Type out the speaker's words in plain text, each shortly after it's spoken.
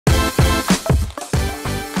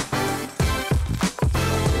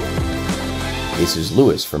This is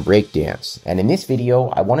Lewis from Breakdance, and in this video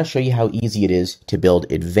I want to show you how easy it is to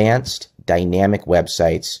build advanced dynamic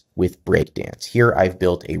websites with Breakdance. Here I've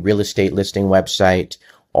built a real estate listing website.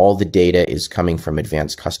 All the data is coming from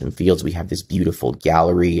advanced custom fields. We have this beautiful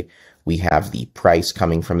gallery. We have the price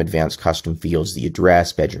coming from advanced custom fields, the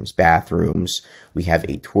address, bedrooms, bathrooms. We have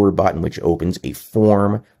a tour button which opens a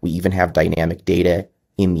form. We even have dynamic data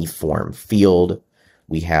in the form field.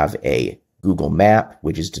 We have a Google map,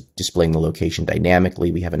 which is displaying the location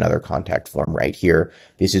dynamically. We have another contact form right here.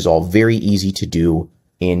 This is all very easy to do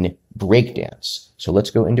in Breakdance. So let's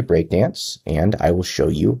go into Breakdance and I will show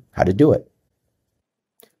you how to do it.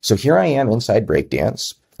 So here I am inside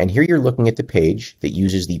Breakdance, and here you're looking at the page that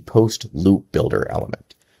uses the post loop builder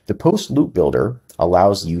element. The post loop builder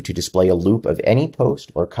allows you to display a loop of any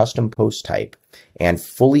post or custom post type and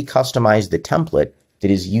fully customize the template that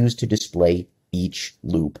is used to display each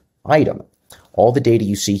loop item. All the data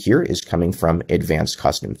you see here is coming from advanced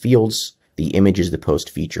custom fields. The image is the post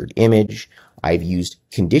featured image. I've used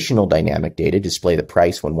conditional dynamic data to display the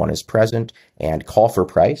price when one is present and call for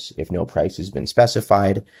price if no price has been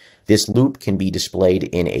specified. This loop can be displayed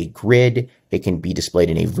in a grid. It can be displayed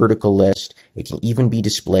in a vertical list. It can even be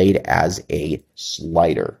displayed as a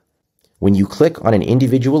slider. When you click on an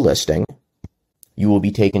individual listing, you will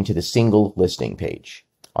be taken to the single listing page.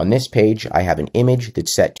 On this page, I have an image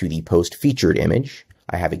that's set to the post featured image.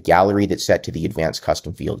 I have a gallery that's set to the advanced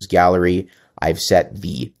custom fields gallery. I've set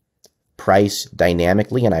the price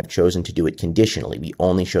dynamically, and I've chosen to do it conditionally. We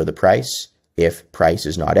only show the price if price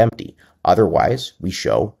is not empty. Otherwise, we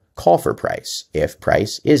show call for price if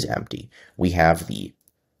price is empty. We have the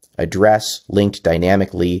address linked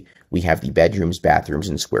dynamically. We have the bedrooms, bathrooms,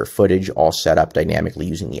 and square footage all set up dynamically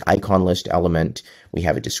using the icon list element. We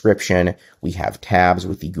have a description. We have tabs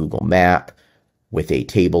with the Google map, with a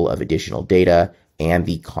table of additional data, and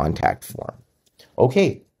the contact form.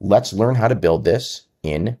 Okay, let's learn how to build this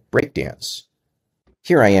in Breakdance.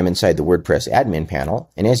 Here I am inside the WordPress admin panel,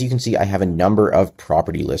 and as you can see, I have a number of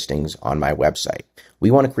property listings on my website. We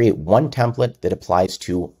want to create one template that applies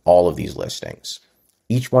to all of these listings.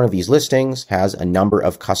 Each one of these listings has a number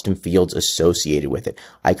of custom fields associated with it.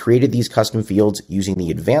 I created these custom fields using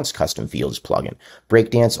the Advanced Custom Fields plugin.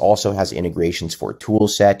 Breakdance also has integrations for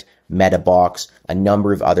Toolset, MetaBox, a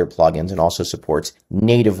number of other plugins, and also supports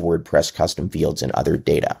native WordPress custom fields and other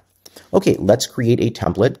data. Okay, let's create a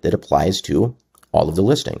template that applies to all of the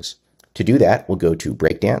listings. To do that, we'll go to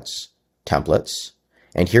Breakdance, Templates,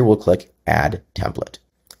 and here we'll click Add Template.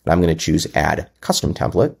 And I'm going to choose Add Custom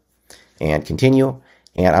Template and continue.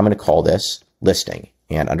 And I'm going to call this listing.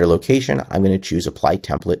 And under location, I'm going to choose apply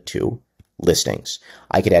template to listings.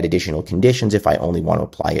 I could add additional conditions if I only want to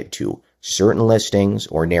apply it to certain listings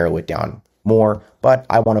or narrow it down more, but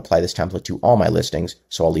I want to apply this template to all my listings,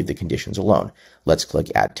 so I'll leave the conditions alone. Let's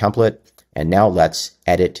click add template. And now let's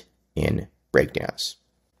edit in Breakdance.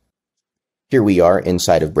 Here we are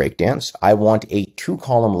inside of Breakdance. I want a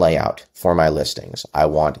 2-column layout for my listings. I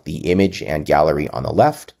want the image and gallery on the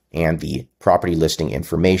left and the property listing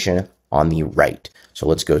information on the right. So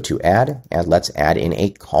let's go to add, and let's add in a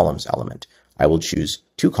columns element. I will choose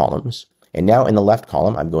 2 columns, and now in the left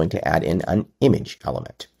column, I'm going to add in an image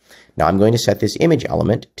element. Now I'm going to set this image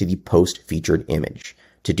element to the post featured image.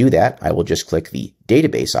 To do that, I will just click the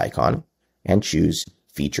database icon and choose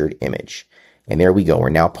featured image. And there we go. We're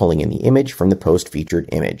now pulling in the image from the post featured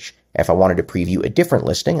image. If I wanted to preview a different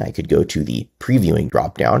listing, I could go to the previewing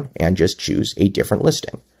dropdown and just choose a different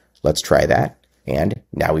listing. Let's try that. And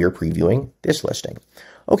now we are previewing this listing.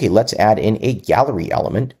 Okay, let's add in a gallery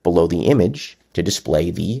element below the image to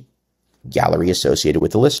display the gallery associated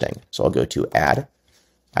with the listing. So I'll go to add.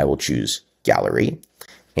 I will choose gallery.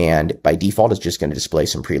 And by default, it's just going to display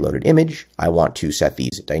some preloaded image. I want to set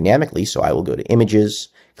these dynamically, so I will go to images,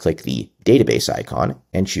 click the database icon,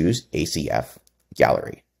 and choose ACF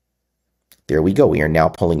gallery. There we go. We are now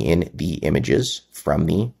pulling in the images from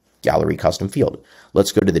the gallery custom field.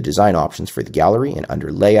 Let's go to the design options for the gallery, and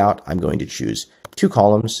under layout, I'm going to choose 2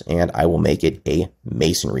 columns, and I will make it a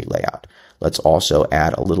masonry layout. Let's also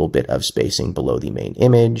add a little bit of spacing below the main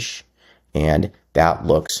image, and that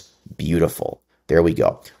looks beautiful. There we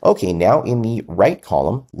go. Okay, now in the right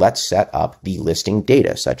column, let's set up the listing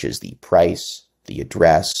data, such as the price, the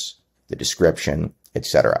address, the description,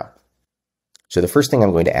 etc. So the first thing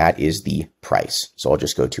I'm going to add is the price. So I'll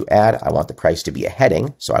just go to add. I want the price to be a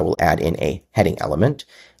heading, so I will add in a heading element.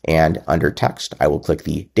 And under text, I will click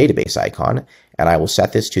the database icon, and I will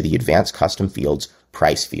set this to the advanced custom fields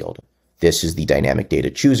price field. This is the dynamic data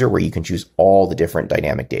chooser where you can choose all the different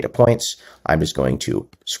dynamic data points. I'm just going to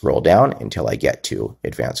scroll down until I get to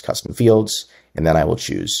advanced custom fields, and then I will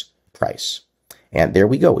choose price. And there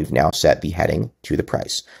we go. We've now set the heading to the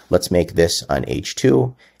price. Let's make this an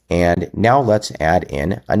H2. And now let's add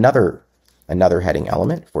in another heading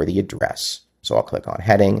element for the address. So I'll click on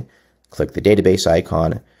heading, click the database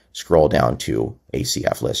icon, scroll down to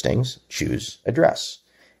ACF listings, choose address.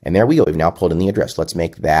 And there we go. We've now pulled in the address. Let's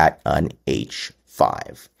make that an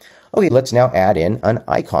H5. Okay, let's now add in an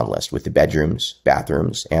icon list with the bedrooms,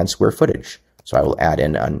 bathrooms, and square footage. So I will add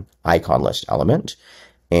in an icon list element.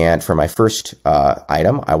 And for my first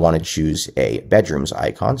item, I want to choose a bedrooms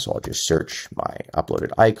icon. So I'll just search my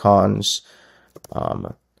uploaded icons.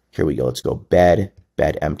 Here we go. Let's go bed.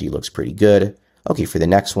 Bed empty looks pretty good. Okay, for the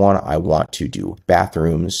next one, I want to do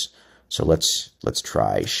bathrooms. So let's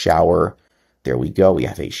try shower. There we go. We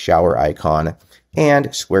have a shower icon.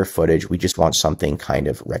 And square footage, we just want something kind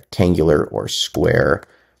of rectangular or square.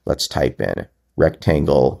 Let's type in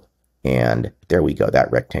rectangle. And there we go.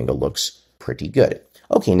 That rectangle looks pretty good.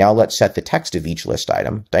 Okay, now let's set the text of each list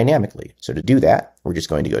item dynamically. So to do that, we're just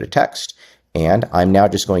going to go to text. And I'm now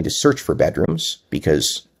just going to search for bedrooms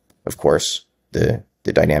because, of course, the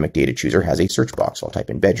dynamic data chooser has a search box. So I'll type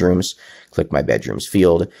in bedrooms, click my bedrooms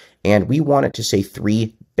field, and we want it to say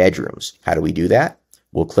 3 bedrooms. How do we do that?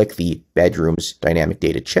 We'll click the bedrooms dynamic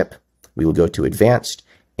data chip. We will go to advanced,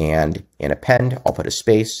 and in append, I'll put a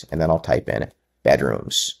space, and then I'll type in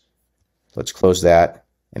bedrooms. Let's close that,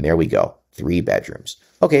 and there we go, 3 bedrooms.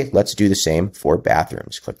 Okay, let's do the same for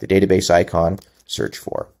bathrooms. Click the database icon, search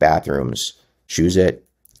for bathrooms, choose it,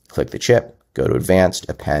 click the chip, go to advanced,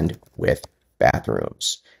 append with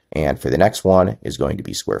bathrooms. And for the next one is going to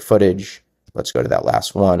be square footage. Let's go to that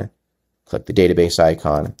last one, click the database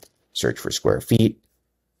icon, search for square feet,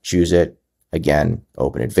 choose it, again,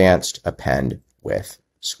 open advanced, append with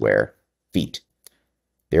square feet.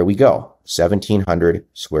 There we go, 1,700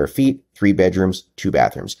 square feet, 3 bedrooms, 2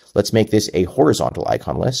 bathrooms. Let's make this a horizontal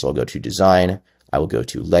icon list. So I'll go to design, I will go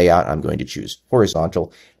to layout, I'm going to choose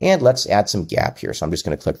horizontal, and let's add some gap here. So I'm just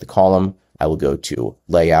going to click the column, I will go to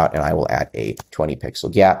layout, and I will add a 20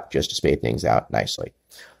 pixel gap just to space things out nicely.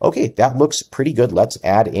 Okay, that looks pretty good. Let's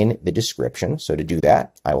add in the description. So to do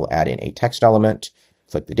that, I will add in a text element,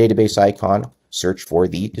 click the database icon, search for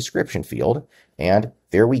the description field, and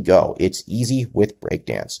there we go. It's easy with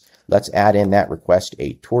Breakdance. Let's add in that request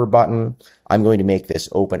a tour button. I'm going to make this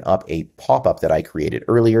open up a pop-up that I created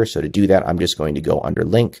earlier. So to do that, I'm just going to go under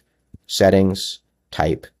link, settings,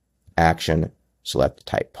 type, action, select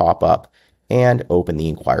type pop-up, and open the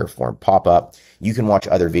inquire form pop-up. You can watch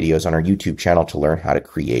other videos on our YouTube channel to learn how to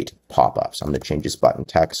create pop-ups. I'm going to change this button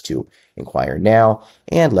text to inquire now,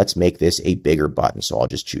 and let's make this a bigger button. So I'll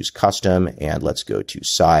just choose custom, and let's go to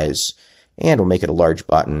size, and we'll make it a large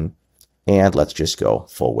button, and let's just go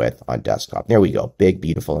full width on desktop. There we go, big,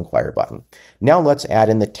 beautiful inquire button. Now let's add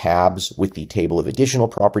in the tabs with the table of additional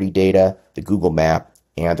property data, the Google map,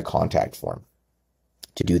 and the contact form.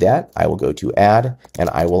 To do that, I will go to add, and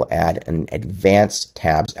I will add an advanced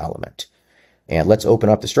tabs element. And let's open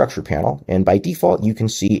up the structure panel. And by default, you can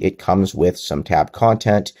see it comes with some tab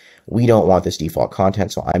content. We don't want this default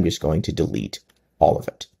content, so I'm just going to delete all of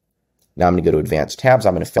it. Now I'm going to go to advanced tabs.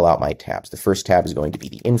 I'm going to fill out my tabs. The first tab is going to be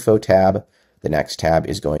the info tab. The next tab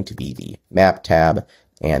is going to be the map tab.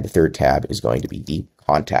 And the third tab is going to be the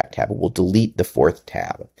contact tab. We'll delete the 4th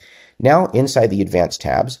tab. Now inside the advanced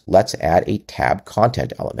tabs, let's add a tab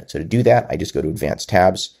content element. So to do that, I just go to advanced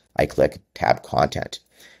tabs, I click tab content.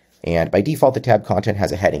 And by default, the tab content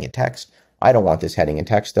has a heading and text. I don't want this heading and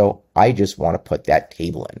text though. I just want to put that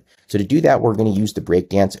table in. So to do that, we're going to use the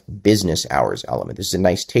Breakdance business hours element. This is a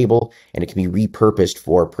nice table and it can be repurposed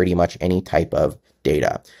for pretty much any type of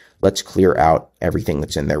data. Let's clear out everything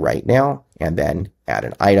that's in there right now and then add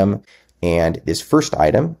an item. And this first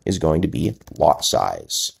item is going to be lot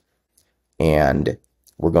size. And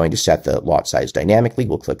we're going to set the lot size dynamically.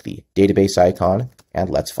 We'll click the database icon and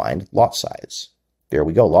let's find lot size. There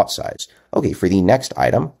we go, lot size. Okay, for the next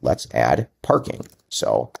item, let's add parking.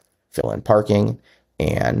 So fill in parking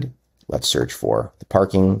and let's search for the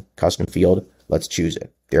parking custom field. Let's choose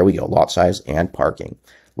it. There we go, lot size and parking.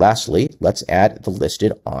 Lastly, let's add the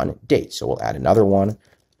listed on date. So we'll add another one,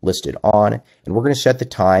 listed on, and we're going to set the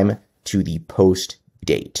time to the post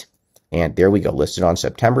date. And there we go, listed on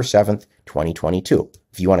September 7th, 2022.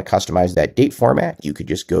 If you want to customize that date format, you could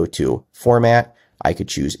just go to format. I could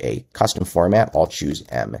choose a custom format. I'll choose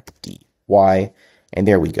MDY. And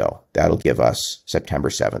there we go. That'll give us September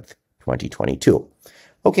 7th, 2022.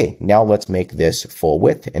 Okay, now let's make this full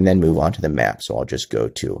width and then move on to the map. So I'll just go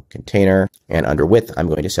to container and under width, I'm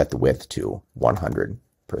going to set the width to 100%.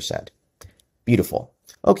 Beautiful.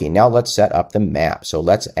 Okay, now let's set up the map. So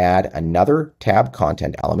let's add another tab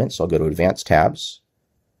content element. So I'll go to advanced tabs,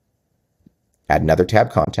 add another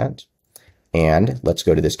tab content. And let's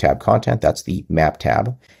go to this tab content. That's the map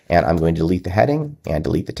tab. And I'm going to delete the heading and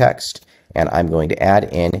delete the text. And I'm going to add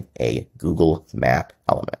in a Google Map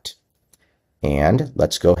element. And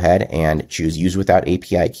let's go ahead and choose use without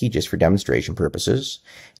API key just for demonstration purposes.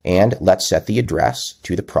 And let's set the address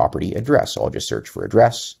to the property address. So I'll just search for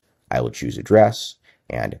address. I will choose address,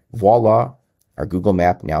 and voila, our Google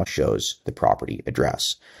Map now shows the property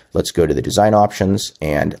address. Let's go to the design options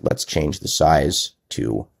and let's change the size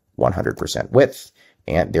to 100% width.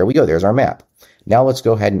 And there we go. There's our map. Now let's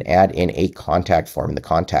go ahead and add in a contact form in the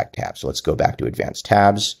contact tab. So let's go back to advanced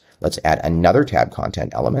tabs. Let's add another tab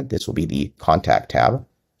content element. This will be the contact tab.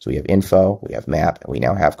 So we have info, we have map, and we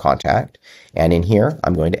now have contact. And in here,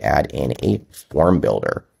 I'm going to add in a form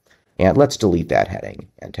builder. And let's delete that heading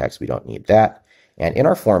and text. We don't need that. And in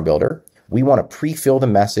our form builder, we want to pre-fill the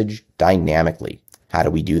message dynamically. How do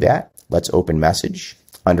we do that? Let's open message.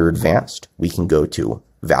 Under advanced, we can go to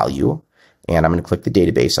value. And I'm going to click the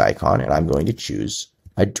database icon and I'm going to choose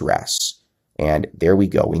address. And there we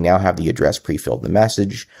go. We now have the address pre-filled in the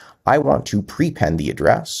message. I want to prepend the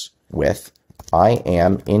address with I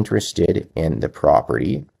am interested in the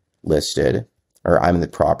property listed, or I'm in the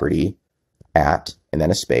property at, and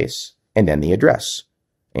then a space, and then the address.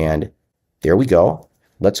 And there we go.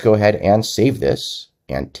 Let's go ahead and save this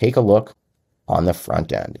and take a look on the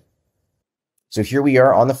front end. So here we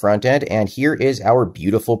are on the front end, and here is our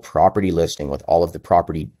beautiful property listing with all of the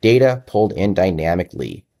property data pulled in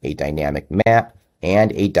dynamically, a dynamic map,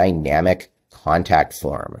 and a dynamic contact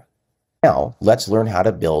form. Now, let's learn how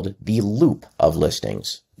to build the loop of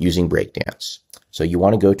listings using Breakdance. So you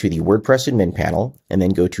want to go to the WordPress admin panel and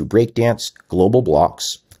then go to Breakdance Global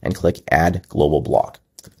Blocks and click Add Global Block.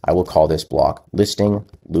 I will call this block Listing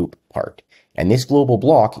Loop Part. And this global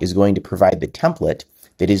block is going to provide the template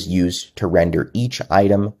that is used to render each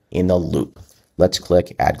item in the loop. Let's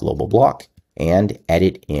click Add Global Block and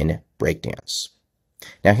edit in Breakdance.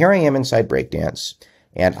 Now here I am inside Breakdance,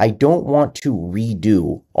 and I don't want to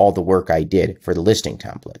redo all the work I did for the listing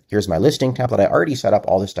template. Here's my listing template. I already set up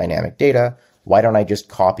all this dynamic data. Why don't I just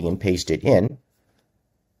copy and paste it in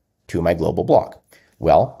to my global block?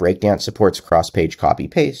 Well, Breakdance supports cross-page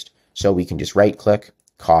copy-paste, so we can just right-click,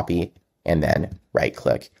 copy, and then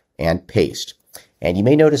right-click and paste. And you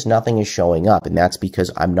may notice nothing is showing up, and that's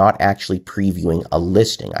because I'm not actually previewing a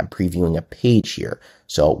listing. I'm previewing a page here.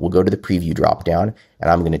 So we'll go to the preview dropdown, and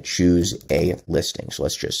I'm going to choose a listing. So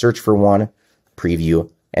let's just search for one,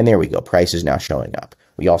 preview, and there we go. Price is now showing up.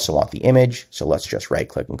 We also want the image, so let's just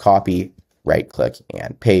right-click and copy, right-click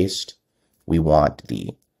and paste. We want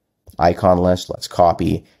the icon list. Let's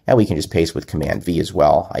copy, and we can just paste with Command V as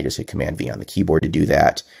well. I just hit Command V on the keyboard to do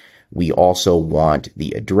that. We also want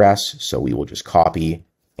the address, so we will just copy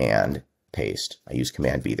and paste. I use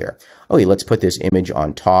Command V there. Okay, let's put this image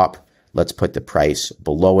on top. Let's put the price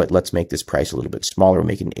below it. Let's make this price a little bit smaller. We'll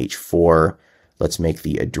make it an H4. Let's make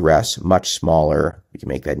the address much smaller. We can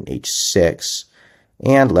make that an H6.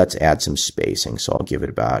 And let's add some spacing. So I'll give it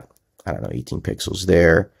about, 18 pixels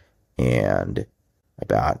there and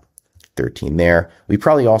about 13 there. We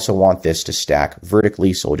probably also want this to stack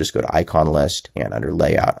vertically, so we'll just go to icon list, and under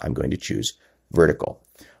layout, I'm going to choose vertical.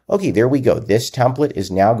 Okay, there we go. This template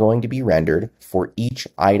is now going to be rendered for each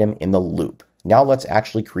item in the loop. Now let's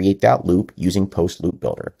actually create that loop using Post Loop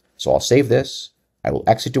Builder. So I'll save this, I will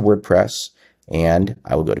exit to WordPress, and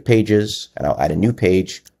I will go to Pages, and I'll add a new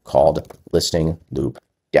page called Listing Loop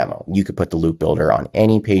Demo. You could put the loop builder on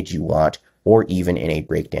any page you want, or even in a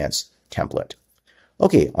Breakdance template.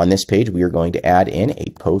 Okay, on this page, we are going to add in a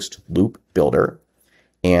post loop builder.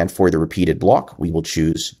 And for the repeated block, we will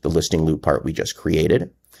choose the listing loop part we just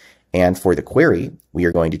created. And for the query, we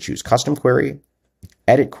are going to choose custom query,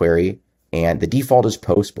 edit query, and the default is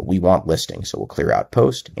post, but we want listing. So we'll clear out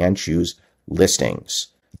post and choose listings.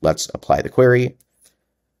 Let's apply the query.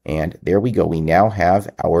 And there we go. We now have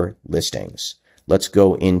our listings. Let's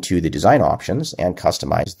go into the design options and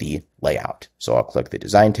customize the layout. So I'll click the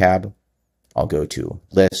design tab. I'll go to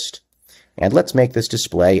list, and let's make this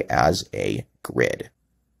display as a grid.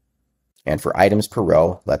 And for items per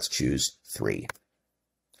row, let's choose 3.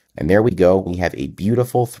 And there we go. We have a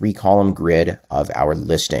beautiful 3-column grid of our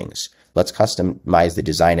listings. Let's customize the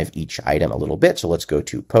design of each item a little bit. So let's go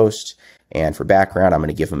to post, and for background, I'm going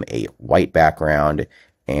to give them a white background,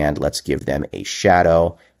 and let's give them a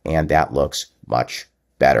shadow, and that looks much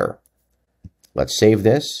better. Let's save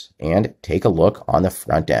this and take a look on the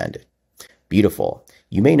front end. Beautiful.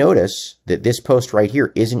 You may notice that this post right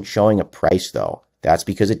here isn't showing a price though. That's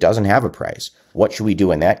because it doesn't have a price. What should we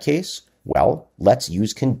do in that case? Well, let's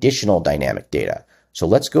use conditional dynamic data. So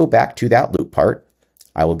let's go back to that loop part.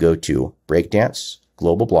 I will go to Breakdance,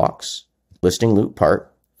 Global Blocks, Listing Loop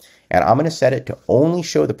Part, and I'm going to set it to only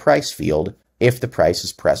show the price field if the price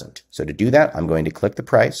is present. So to do that, I'm going to click the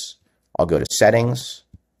price. I'll go to Settings,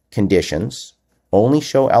 Conditions, Only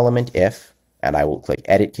Show Element If, and I will click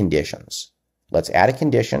Edit Conditions. Let's add a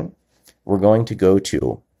condition. We're going to go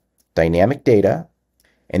to Dynamic Data,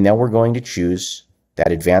 and then we're going to choose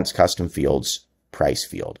that Advanced Custom Fields price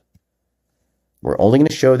field. We're only going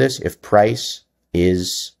to show this if price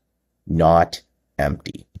is not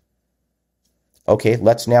empty. Okay,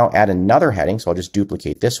 let's now add another heading. So I'll just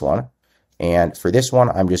duplicate this one. And for this one,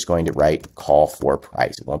 I'm just going to write call for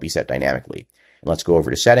price. It won't be set dynamically. And let's go over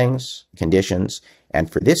to Settings, Conditions.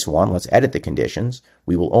 And for this one, let's edit the conditions.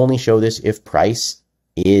 We will only show this if price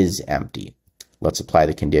is empty. Let's apply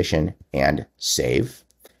the condition and save.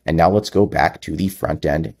 And now let's go back to the front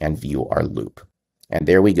end and view our loop. And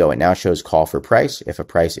there we go. It now shows call for price if a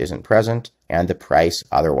price isn't present and the price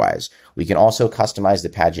otherwise. We can also customize the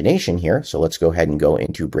pagination here. So let's go ahead and go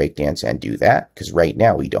into Breakdance and do that, because right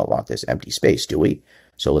now we don't want this empty space, do we?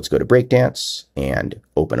 So let's go to Breakdance and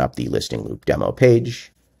open up the listing loop demo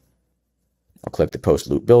page. I'll click the post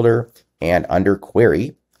loop builder, and under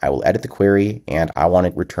query, I will edit the query, and I want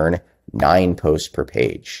to return 9 posts per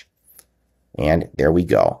page. And there we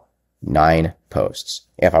go. 9 posts.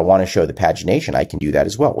 If I want to show the pagination, I can do that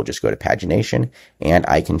as well. We'll just go to pagination and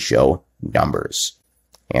I can show numbers.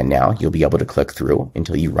 And now you'll be able to click through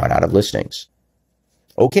until you run out of listings.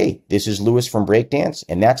 Okay, this is Lewis from Breakdance,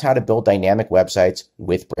 and that's how to build dynamic websites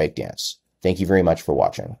with Breakdance. Thank you very much for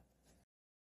watching.